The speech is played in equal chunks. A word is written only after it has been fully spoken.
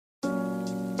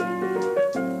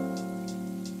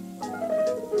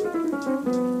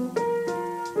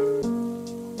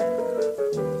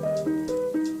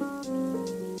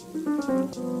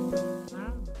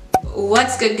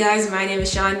What's good guys, my name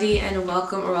is Shandi and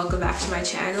welcome back to my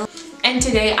channel. And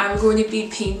today I'm going to be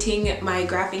painting my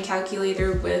graphing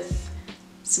calculator with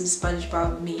some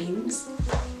SpongeBob memes.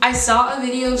 I saw a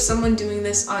video of someone doing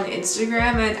this on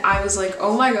Instagram and I was like,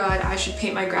 oh my god, I should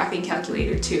paint my graphing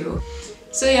calculator too.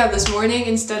 So yeah, this morning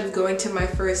instead of going to my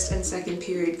first and second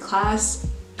period class,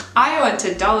 I went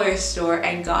to dollar store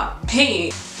and got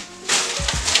paint.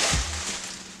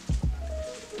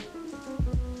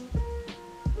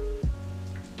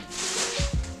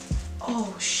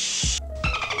 Oh shh.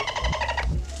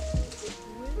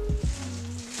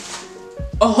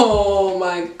 Oh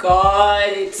my god,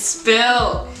 it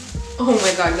spilled. Oh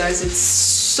my god guys, it's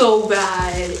so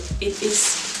bad. It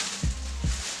is.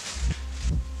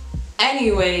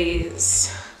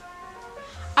 Anyways,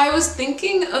 I was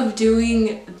thinking of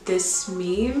doing this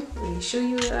meme. Let me show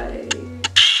you guys.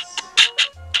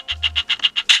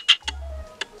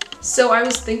 So I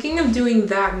was thinking of doing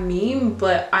that meme,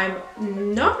 but I'm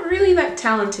not really that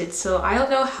talented, so I don't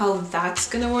know how that's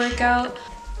gonna work out.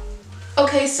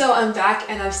 Okay, so I'm back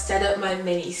and I've set up my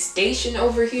mini station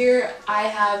over here. I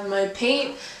have my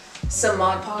paint, some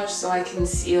Mod Podge so I can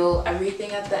seal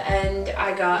everything at the end.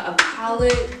 I got a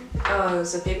palette,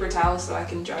 some paper towel so I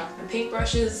can dry off my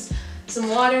paintbrushes, some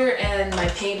water and my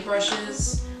paint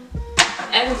brushes,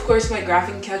 and of course my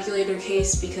graphing calculator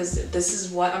case because this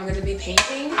is what I'm going to be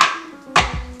painting.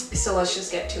 So let's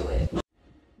just get to it.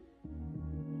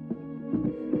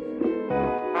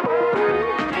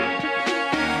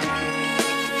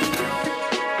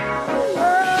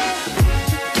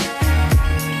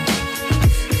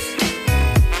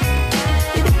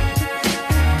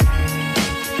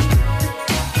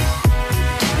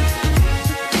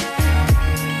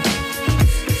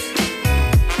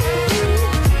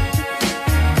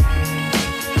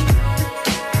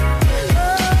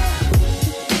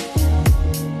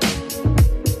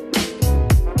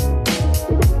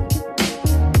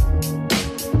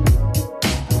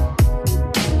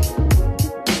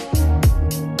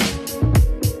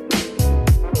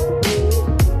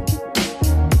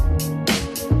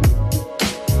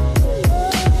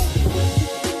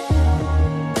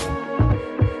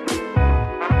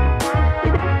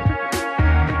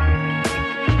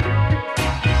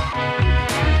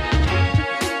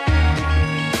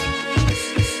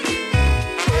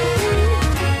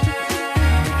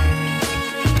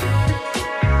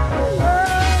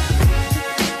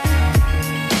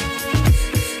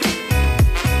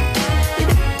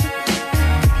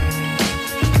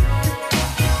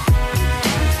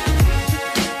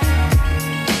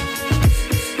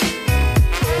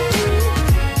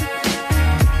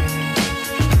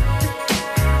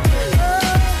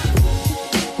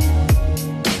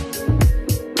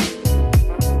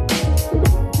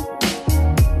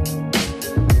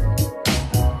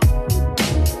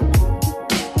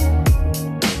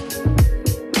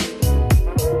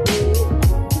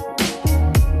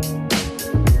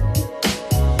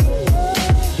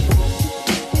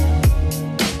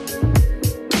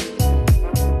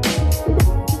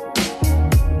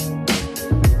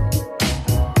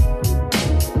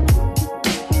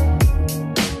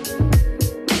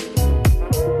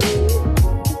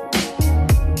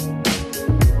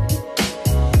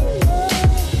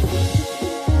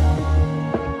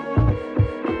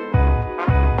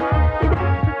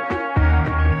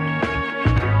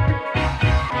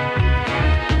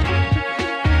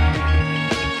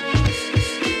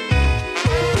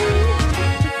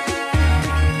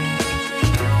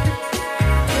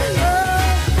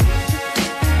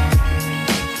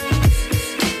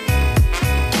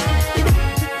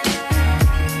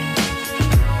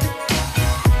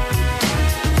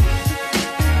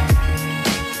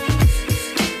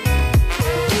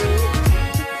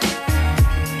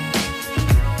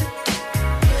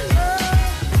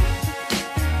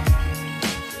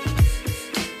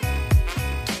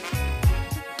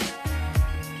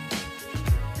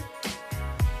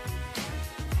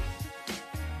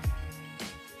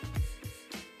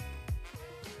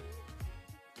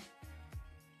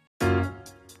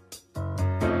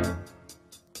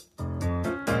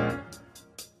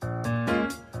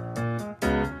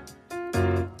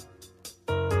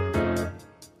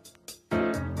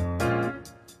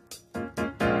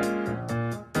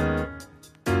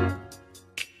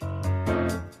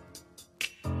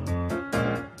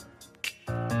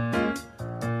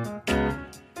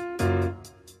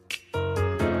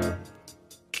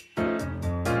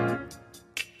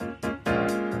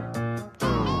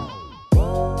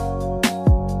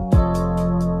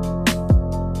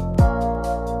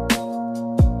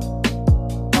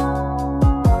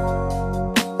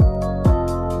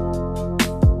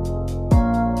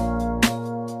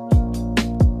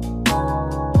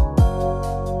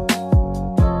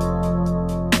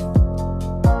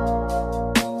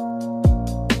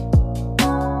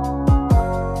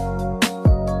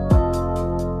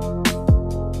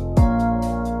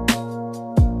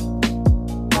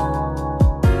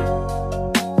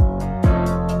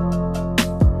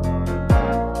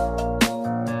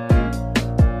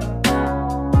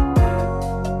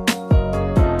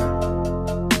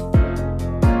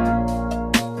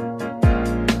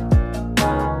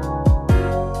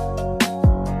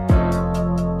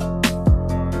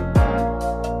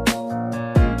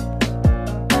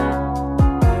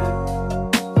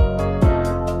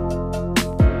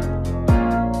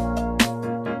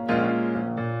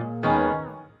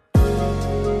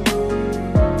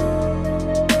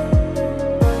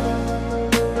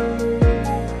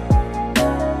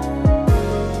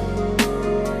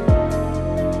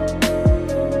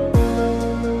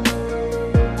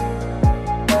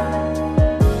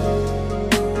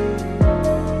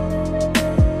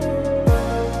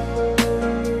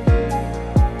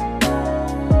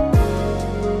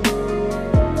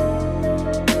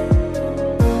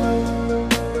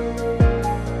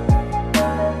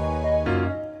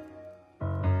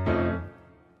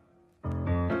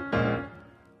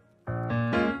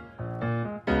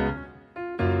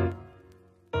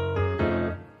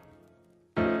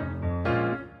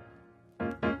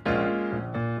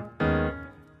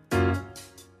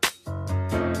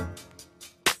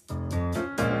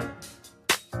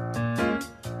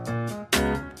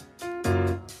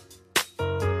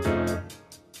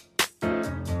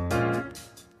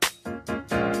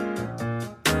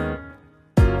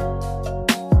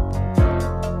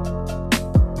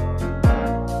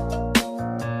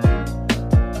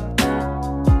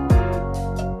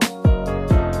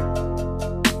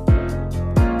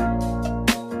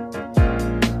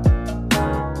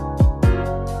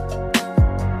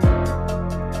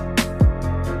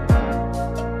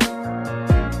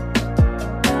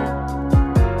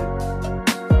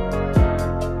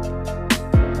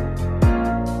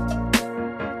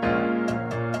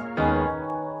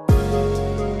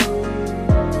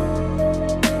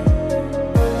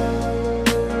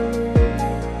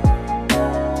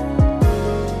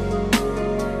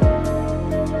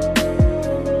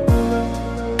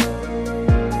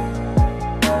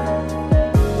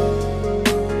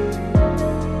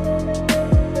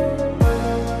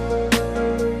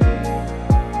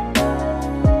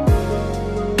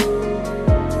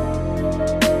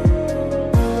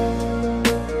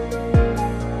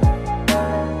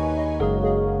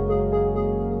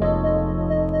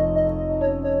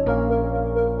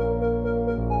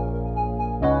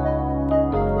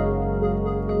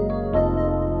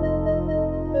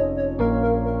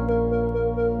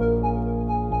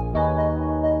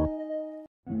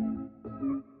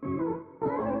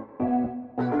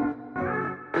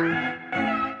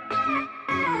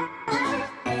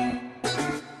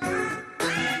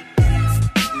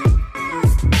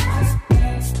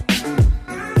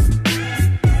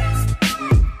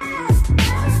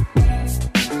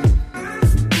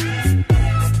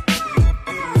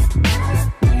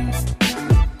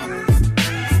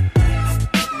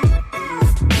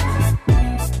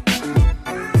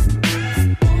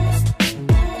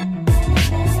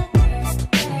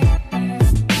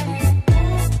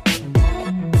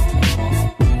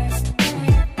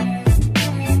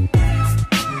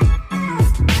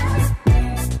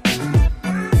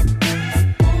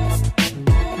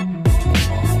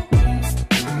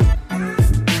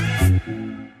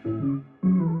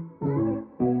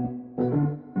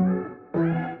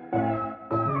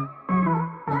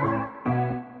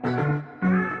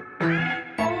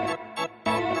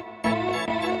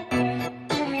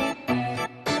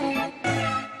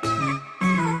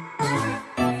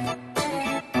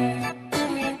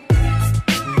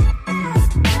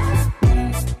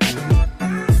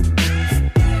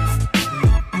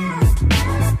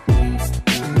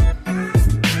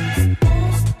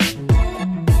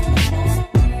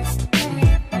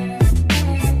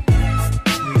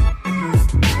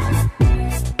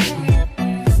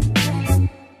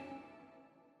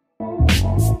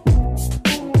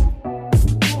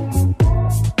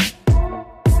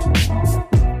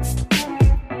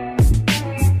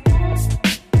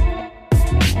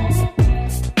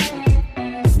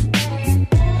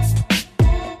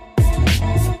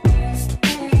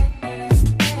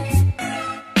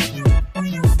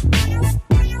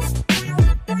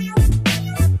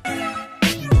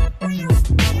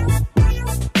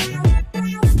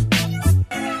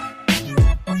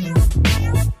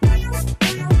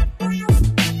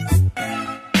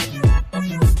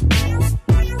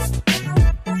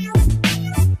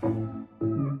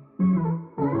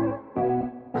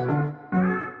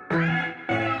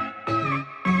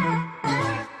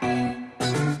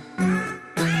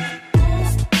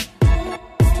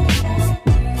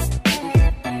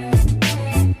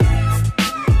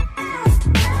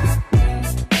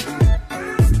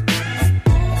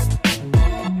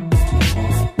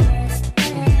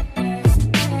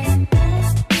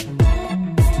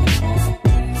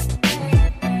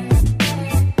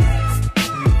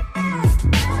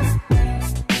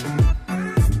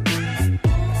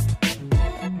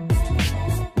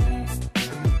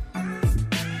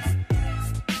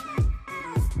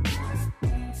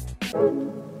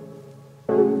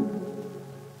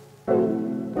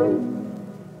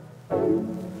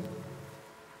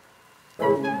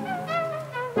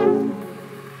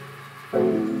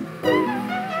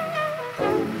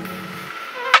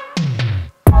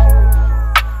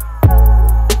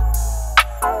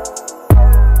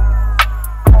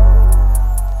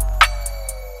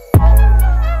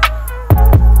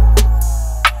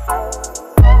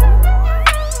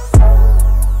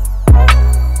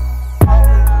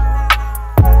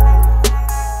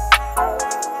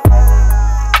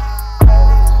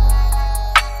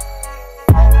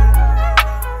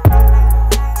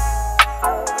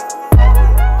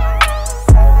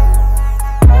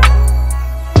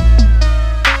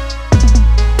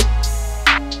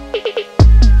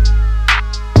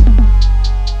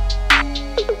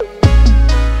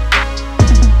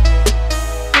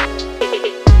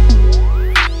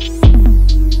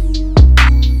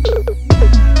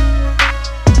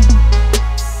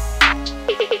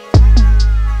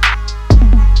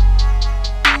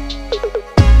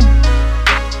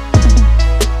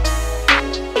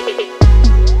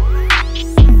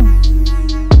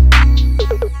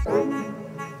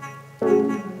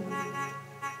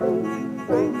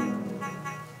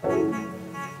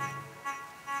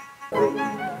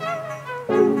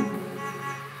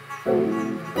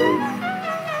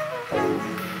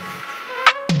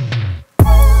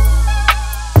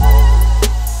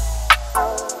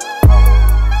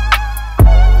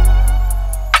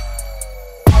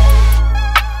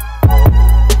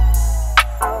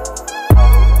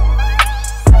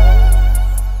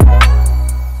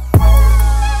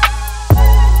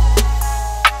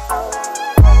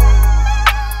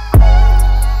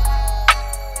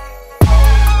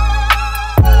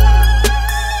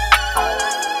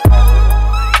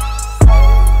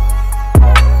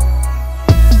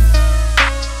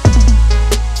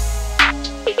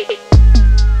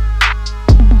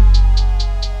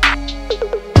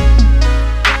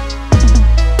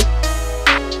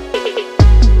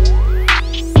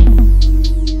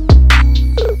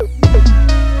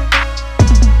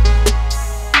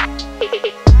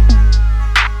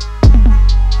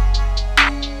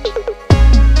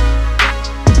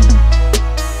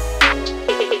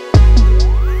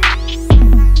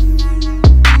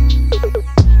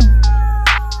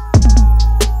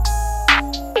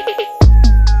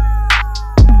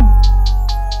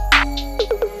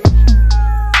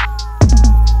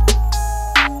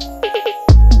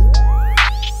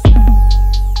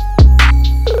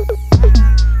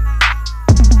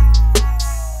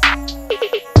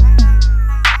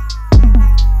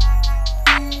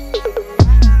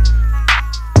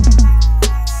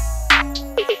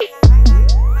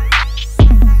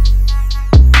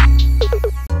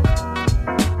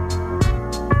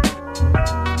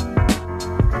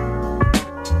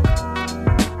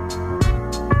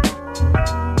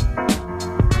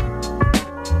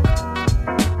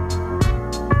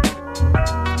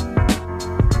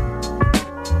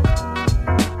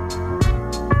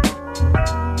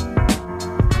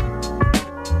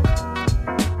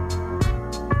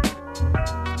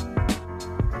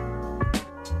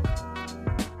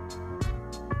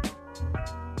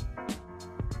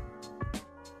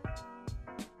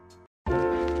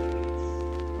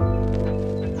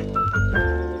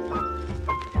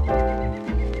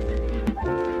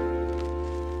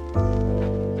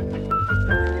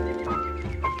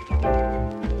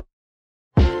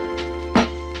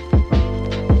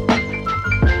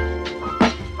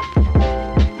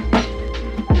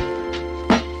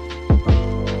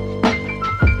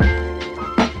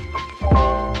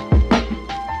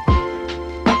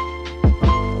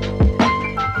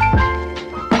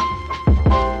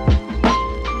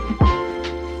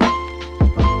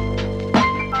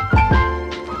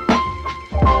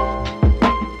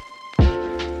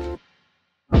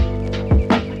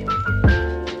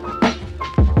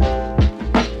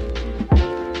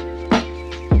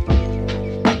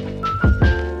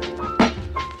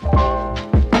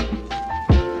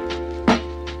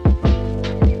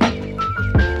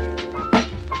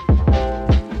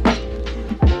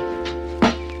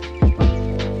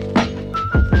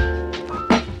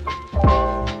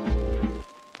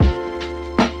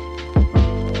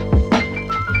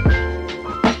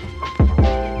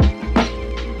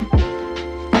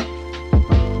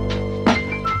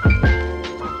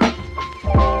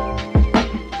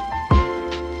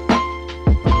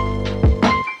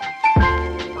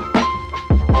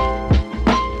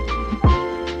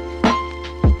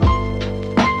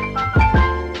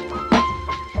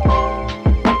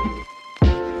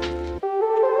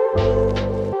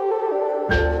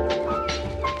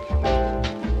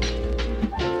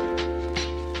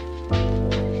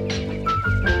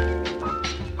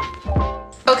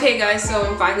 Okay guys, so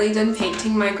I'm finally done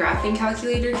painting my graphing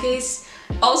calculator case.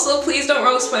 Also, please don't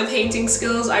roast my painting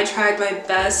skills. I tried my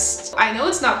best. I know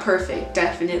it's not perfect,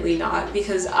 definitely not,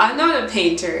 because I'm not a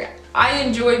painter. I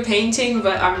enjoy painting,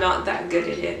 but I'm not that good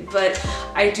at it. But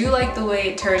I do like the way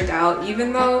it turned out,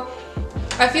 even though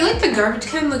I feel like the garbage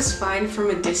can looks fine from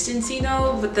a distance, you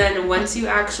know, but then once you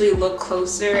actually look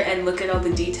closer and look at all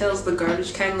the details, the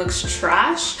garbage can looks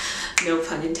trash. No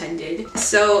pun intended.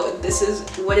 So this is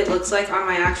what it looks like on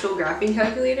my actual graphing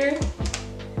calculator.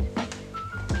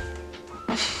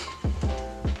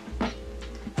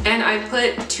 And I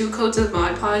put 2 coats of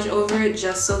Mod Podge over it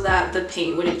just so that the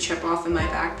paint wouldn't chip off in my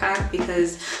backpack,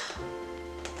 because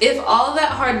if all that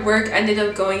hard work ended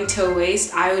up going to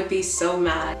waste, I would be so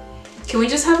mad. Can we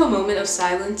just have a moment of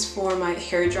silence for my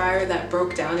hairdryer that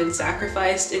broke down and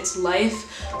sacrificed its life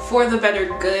for the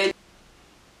better good?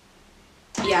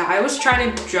 Yeah, I was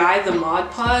trying to dry the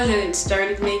Mod Podge and it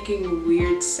started making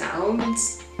weird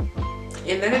sounds.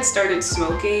 And then it started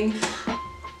smoking.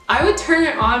 I would turn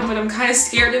it on, but I'm kind of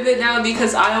scared of it now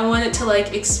because I don't want it to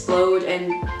like explode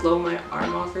and blow my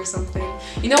arm off or something.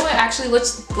 You know what? Actually,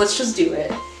 let's just do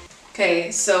it.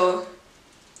 Okay, so,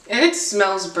 and it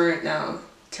smells burnt now.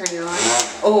 Turn it on.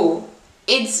 Oh,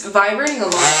 it's vibrating a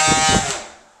lot.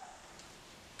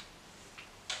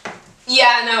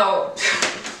 Yeah, no.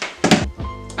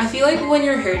 I feel like when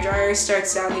your hairdryer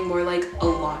starts sounding more like a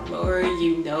lawnmower,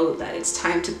 you know that it's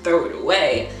time to throw it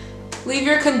away. Leave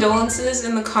your condolences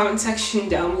in the comment section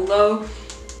down below.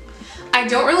 I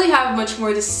don't really have much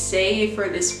more to say for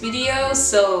this video,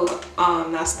 so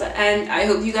that's the end. I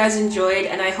hope you guys enjoyed,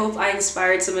 and I hope I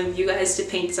inspired some of you guys to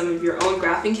paint some of your own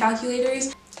graphing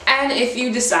calculators. And if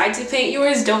you decide to paint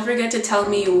yours, don't forget to tell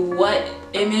me what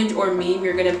image or meme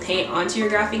you're gonna paint onto your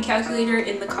graphing calculator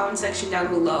in the comment section down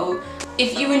below.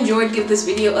 If you enjoyed, give this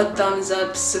video a thumbs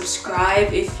up,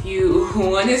 subscribe if you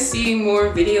want to see more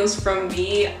videos from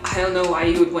me. I don't know why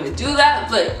you would want to do that,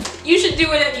 but you should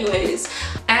do it anyways.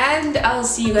 And I'll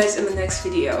see you guys in the next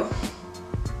video.